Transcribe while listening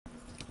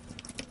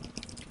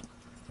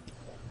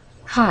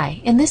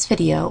Hi, in this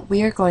video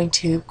we are going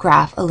to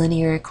graph a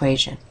linear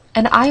equation,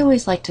 and I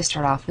always like to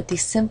start off with the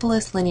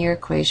simplest linear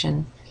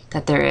equation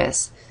that there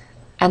is,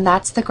 and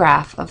that's the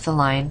graph of the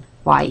line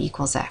y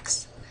equals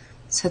x.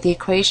 So the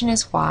equation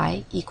is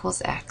y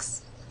equals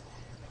x.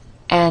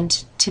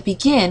 And to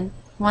begin,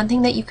 one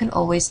thing that you can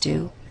always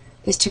do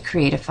is to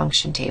create a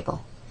function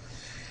table.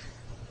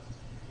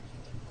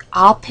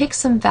 I'll pick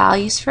some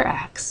values for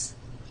x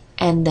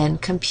and then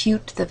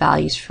compute the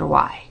values for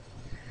y.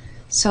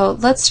 So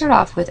let's start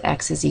off with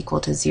x is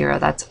equal to 0.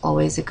 That's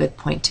always a good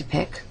point to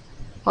pick.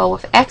 Well,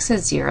 if x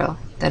is 0,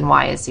 then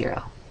y is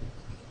 0.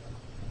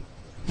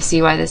 You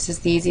see why this is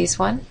the easiest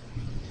one?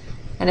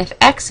 And if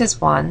x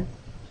is 1,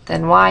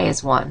 then y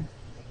is 1.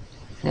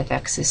 And if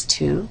x is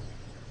 2,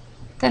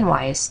 then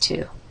y is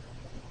 2.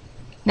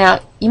 Now,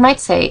 you might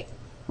say,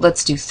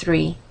 let's do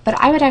 3, but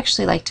I would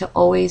actually like to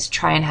always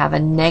try and have a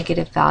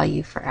negative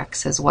value for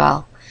x as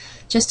well,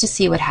 just to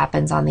see what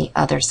happens on the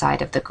other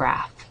side of the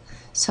graph.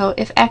 So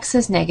if x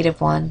is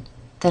 -1,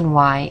 then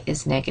y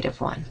is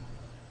 -1.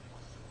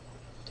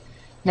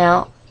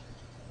 Now,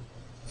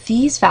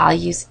 these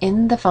values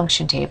in the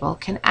function table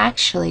can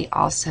actually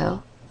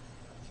also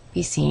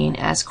be seen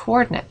as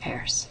coordinate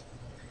pairs.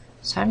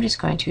 So I'm just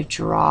going to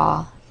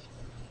draw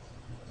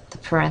the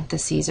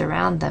parentheses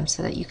around them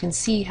so that you can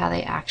see how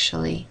they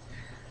actually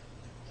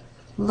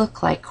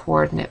look like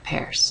coordinate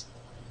pairs.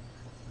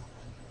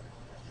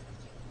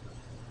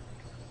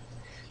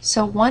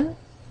 So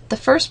the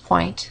first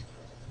point,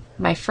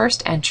 my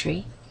first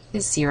entry,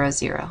 is 0,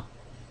 0.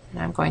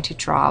 And I'm going to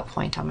draw a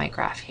point on my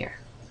graph here.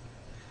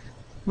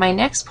 My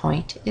next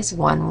point is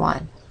 1,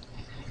 1.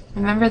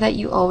 Remember that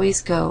you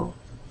always go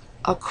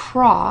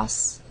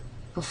across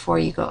before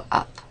you go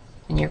up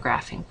in your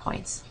graphing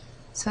points.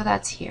 So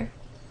that's here.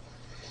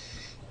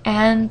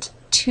 And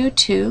 2,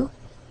 2,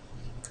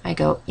 I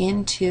go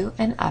into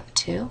and up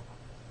to.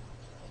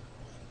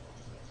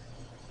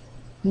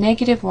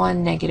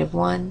 -1,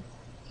 -1,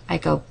 I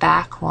go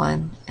back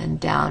 1 and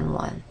down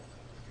 1.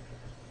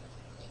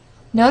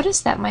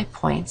 Notice that my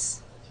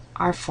points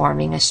are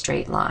forming a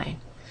straight line.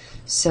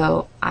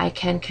 So I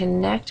can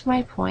connect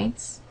my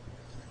points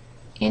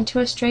into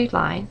a straight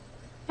line,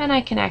 and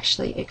I can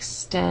actually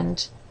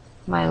extend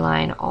my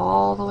line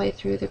all the way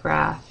through the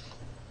graph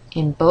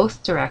in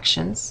both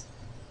directions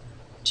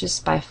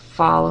just by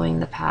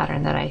following the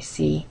pattern that I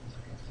see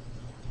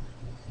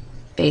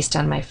based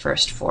on my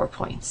first 4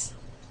 points.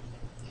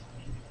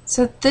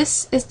 So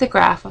this is the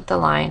graph of the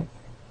line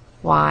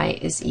y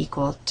is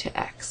equal to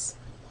x.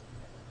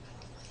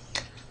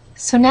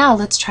 So now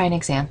let's try an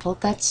example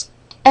that's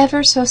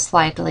ever so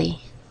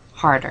slightly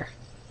harder.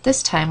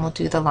 This time we'll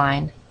do the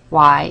line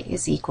y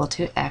is equal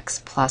to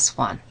x plus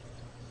 1.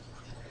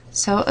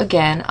 So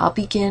again, I'll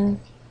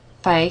begin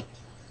by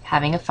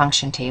having a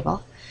function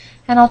table,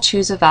 and I'll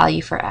choose a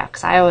value for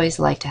x. I always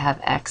like to have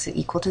x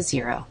equal to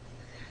 0.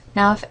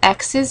 Now if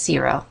x is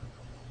 0,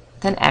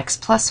 then x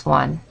plus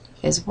 1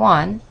 is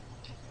 1,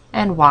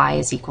 and y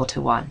is equal to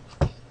 1.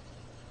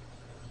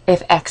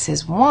 If x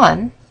is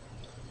 1,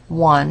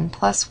 1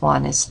 plus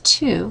 1 is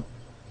 2,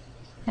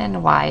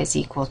 and y is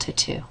equal to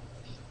 2.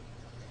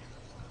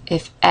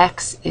 If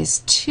x is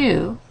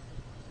 2,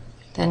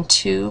 then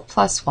 2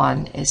 plus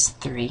 1 is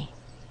 3,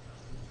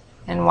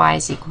 and y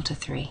is equal to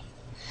 3.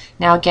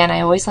 Now again,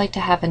 I always like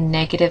to have a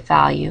negative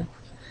value,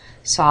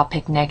 so I'll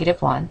pick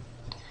 -1.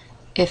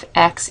 If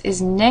x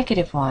is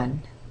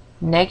 -1,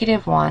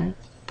 -1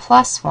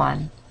 plus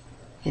 1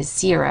 is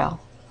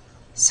 0,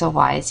 so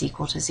y is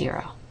equal to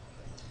 0.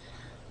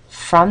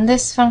 From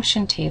this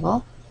function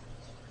table,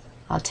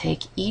 I'll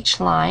take each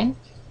line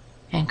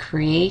and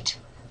create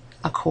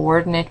a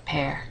coordinate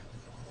pair.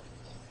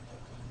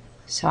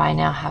 So I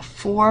now have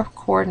 4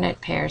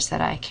 coordinate pairs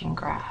that I can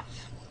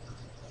graph.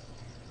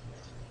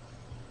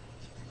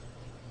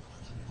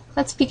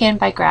 Let's begin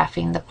by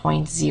graphing the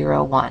point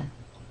 0, 1.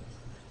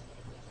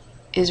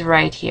 Is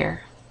right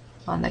here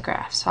on the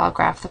graph. So I'll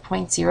graph the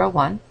point 0,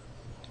 1.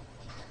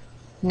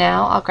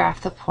 Now I'll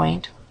graph the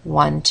point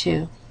 1,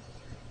 2.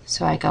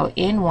 So I go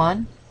in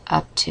 1,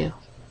 up 2.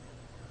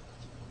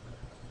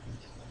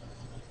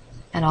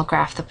 And I'll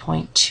graph the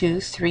point 2,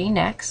 3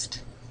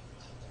 next.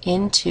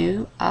 In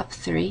 2, up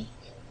 3.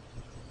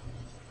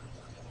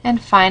 And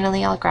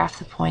finally I'll graph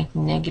the point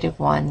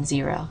 -1,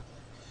 0.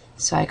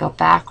 So I go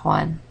back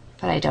 1,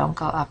 but I don't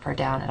go up or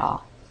down at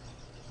all.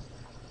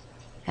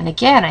 And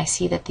again, I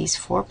see that these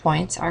 4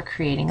 points are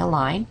creating a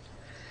line.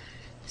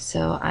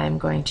 So I'm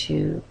going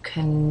to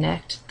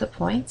connect the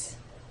points.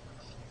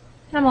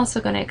 And I'm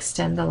also going to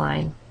extend the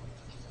line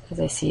because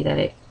I see that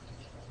it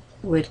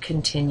would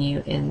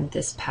continue in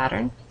this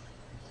pattern.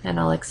 And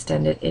I'll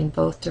extend it in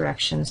both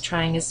directions,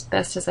 trying as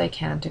best as I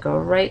can to go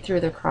right through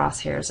the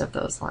crosshairs of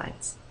those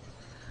lines.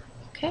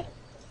 Okay?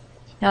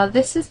 Now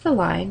this is the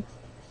line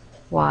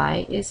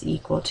y is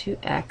equal to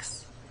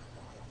x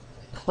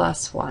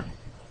plus 1.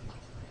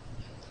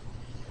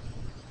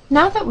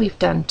 Now that we've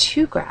done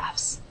 2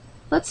 graphs,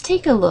 let's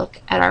take a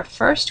look at our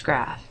first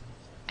graph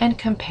and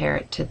compare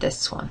it to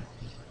this one.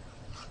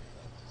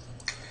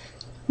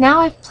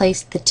 Now I've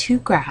placed the two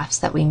graphs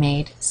that we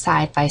made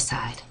side by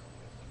side.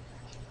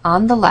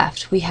 On the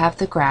left we have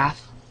the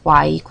graph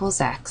y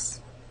equals x,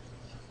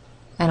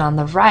 and on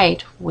the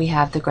right we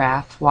have the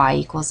graph y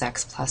equals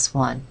x plus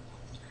 1.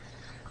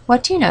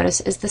 What do you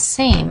notice is the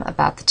same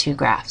about the two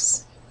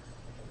graphs?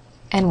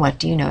 And what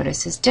do you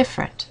notice is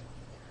different?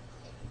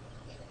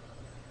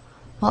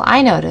 Well,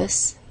 I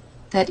notice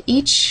that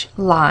each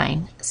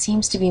line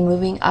seems to be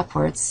moving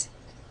upwards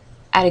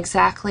at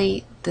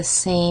exactly the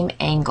same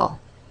angle.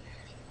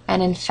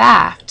 And in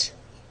fact,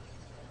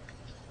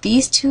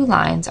 these two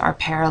lines are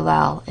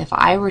parallel. If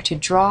I were to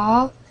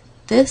draw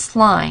this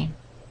line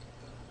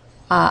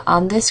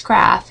on this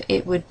graph,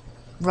 it would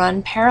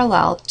run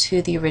parallel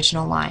to the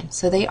original line.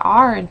 So they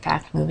are, in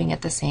fact, moving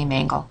at the same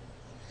angle.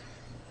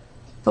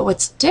 But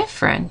what's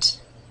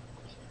different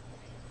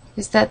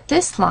is that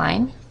this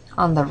line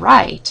on the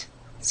right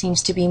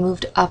seems to be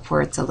moved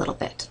upwards a little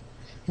bit.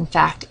 In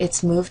fact,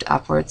 it's moved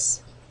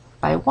upwards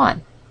by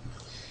 1.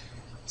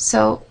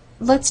 So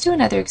let's do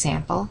another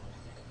example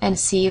and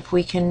see if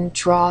we can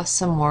draw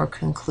some more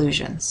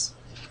conclusions.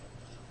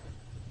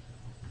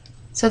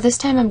 So this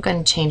time I'm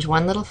going to change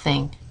one little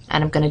thing,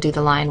 and I'm going to do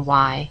the line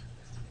y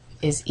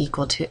is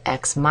equal to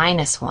x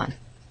minus 1.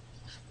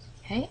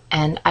 Okay?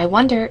 And I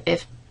wonder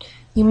if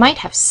you might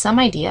have some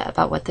idea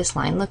about what this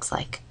line looks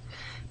like.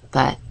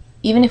 But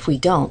even if we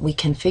don't, we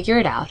can figure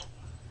it out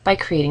by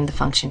creating the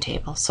function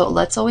table. So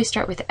let's always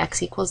start with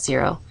x equals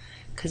 0,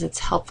 because it's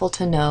helpful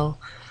to know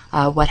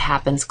what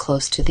happens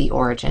close to the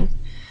origin.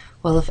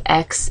 Well, if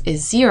x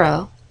is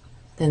 0,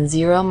 then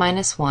 0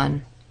 minus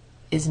 1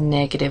 is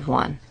negative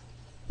 1.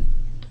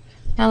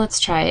 Now let's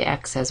try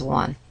x as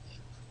 1.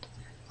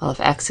 Well, if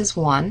x is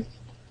 1,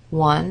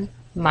 1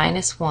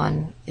 minus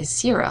 1 is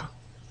 0.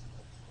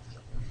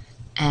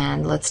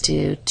 And let's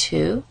do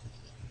 2.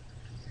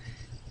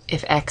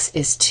 If x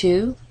is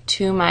 2,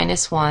 2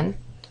 minus 1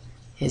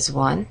 is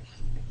 1.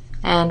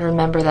 And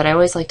remember that I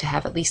always like to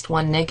have at least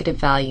one negative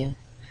value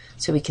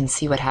so we can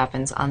see what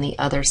happens on the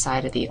other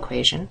side of the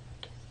equation,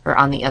 or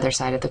on the other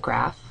side of the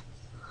graph.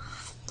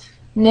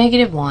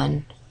 Negative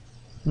 1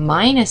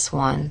 minus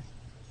 1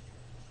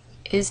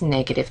 is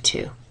negative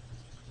 2.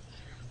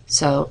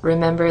 So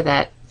remember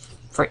that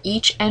for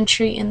each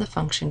entry in the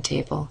function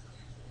table,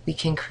 we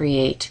can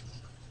create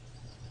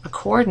a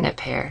coordinate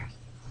pair.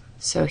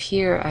 So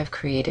here I've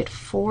created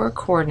 4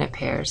 coordinate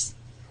pairs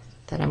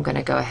that I'm going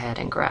to go ahead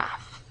and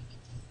graph.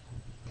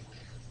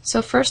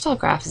 So first I'll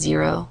graph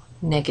 0,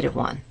 negative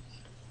 1.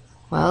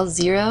 Well,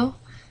 0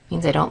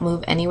 means I don't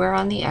move anywhere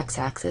on the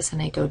x-axis, and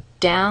I go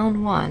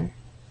down 1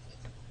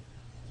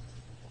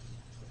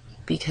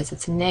 because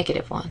it's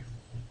negative 1.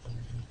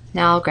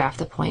 Now I'll graph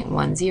the point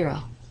 1,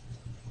 0.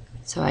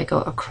 So I go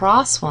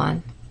across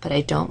 1, but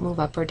I don't move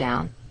up or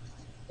down,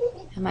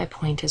 and my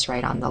point is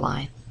right on the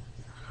line.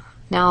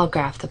 Now I'll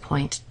graph the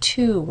point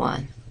 2,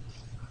 1.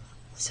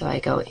 So I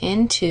go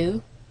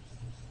into,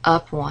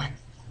 up 1.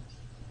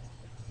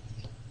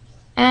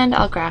 And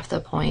I'll graph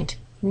the point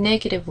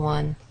negative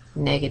 1,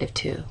 negative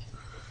 2.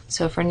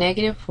 So for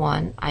negative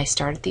 1, I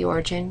start at the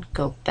origin,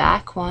 go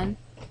back 1,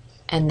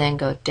 and then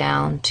go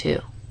down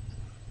 2.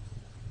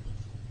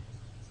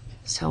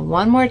 So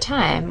one more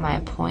time,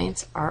 my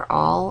points are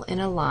all in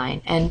a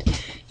line. And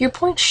your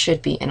points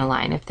should be in a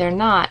line. If they're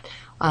not,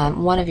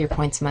 one of your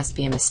points must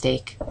be a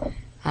mistake.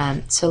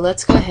 So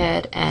let's go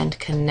ahead and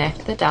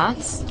connect the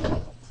dots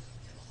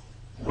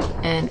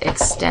and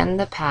extend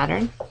the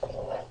pattern.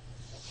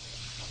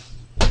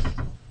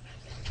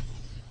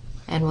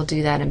 And we'll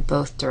do that in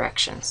both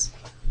directions.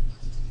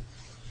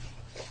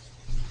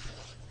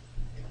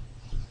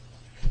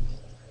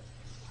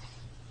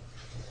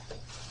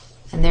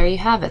 And there you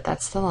have it.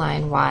 That's the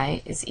line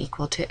y is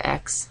equal to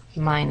x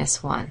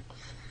minus 1.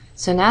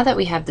 So now that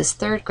we have this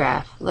third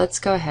graph, let's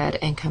go ahead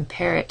and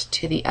compare it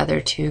to the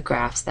other two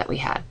graphs that we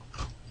had.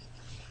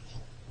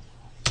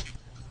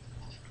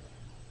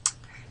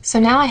 So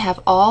now I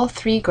have all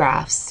 3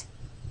 graphs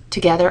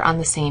together on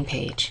the same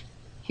page.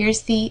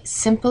 Here's the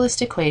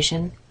simplest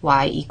equation,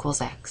 y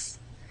equals x.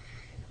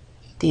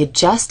 The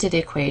adjusted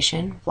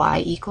equation,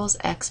 y equals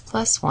x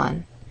plus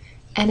 1,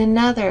 and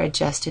another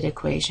adjusted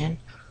equation,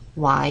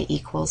 y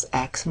equals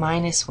x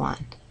minus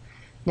 1.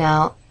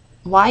 Now,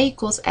 y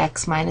equals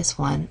x minus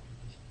 1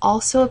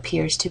 also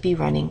appears to be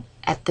running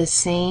at the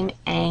same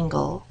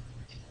angle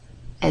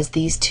as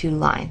these two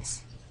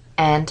lines.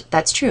 And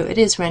that's true, it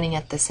is running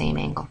at the same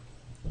angle.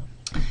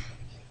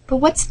 But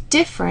what's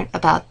different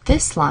about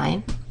this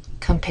line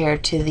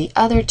compared to the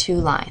other two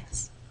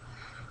lines?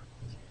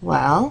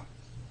 Well,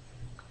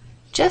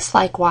 just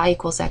like y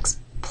equals x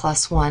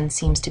plus 1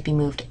 seems to be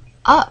moved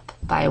up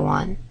by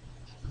 1,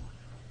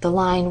 the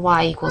line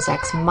y equals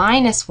x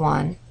minus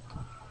 1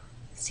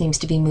 seems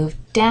to be moved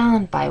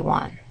down by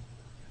 1.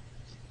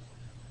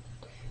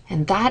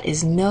 And that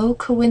is no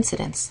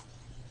coincidence.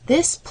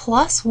 This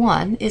plus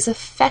 1 is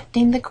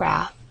affecting the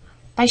graph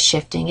by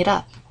shifting it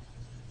up.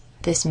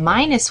 This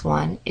minus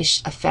 1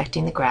 is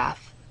affecting the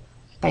graph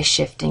by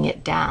shifting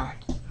it down.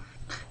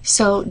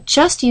 So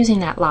just using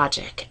that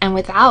logic and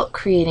without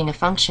creating a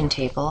function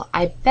table,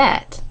 I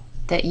bet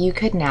that you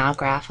could now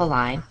graph a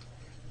line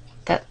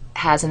that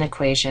has an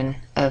equation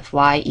of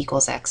y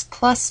equals x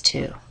plus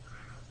 2,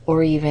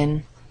 or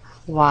even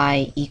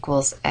y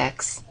equals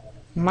x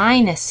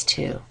minus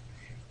 2.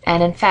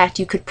 And in fact,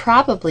 you could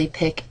probably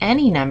pick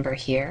any number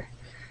here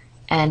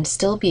and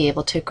still be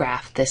able to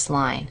graph this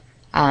line.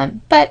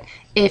 But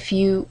if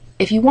you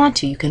want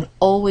to, you can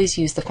always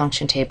use the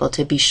function table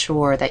to be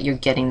sure that you're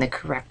getting the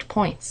correct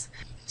points.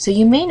 So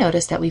you may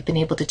notice that we've been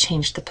able to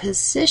change the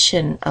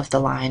position of the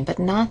line, but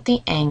not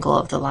the angle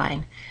of the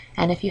line.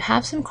 And if you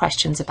have some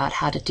questions about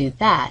how to do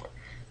that,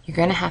 you're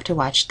going to have to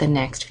watch the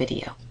next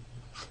video.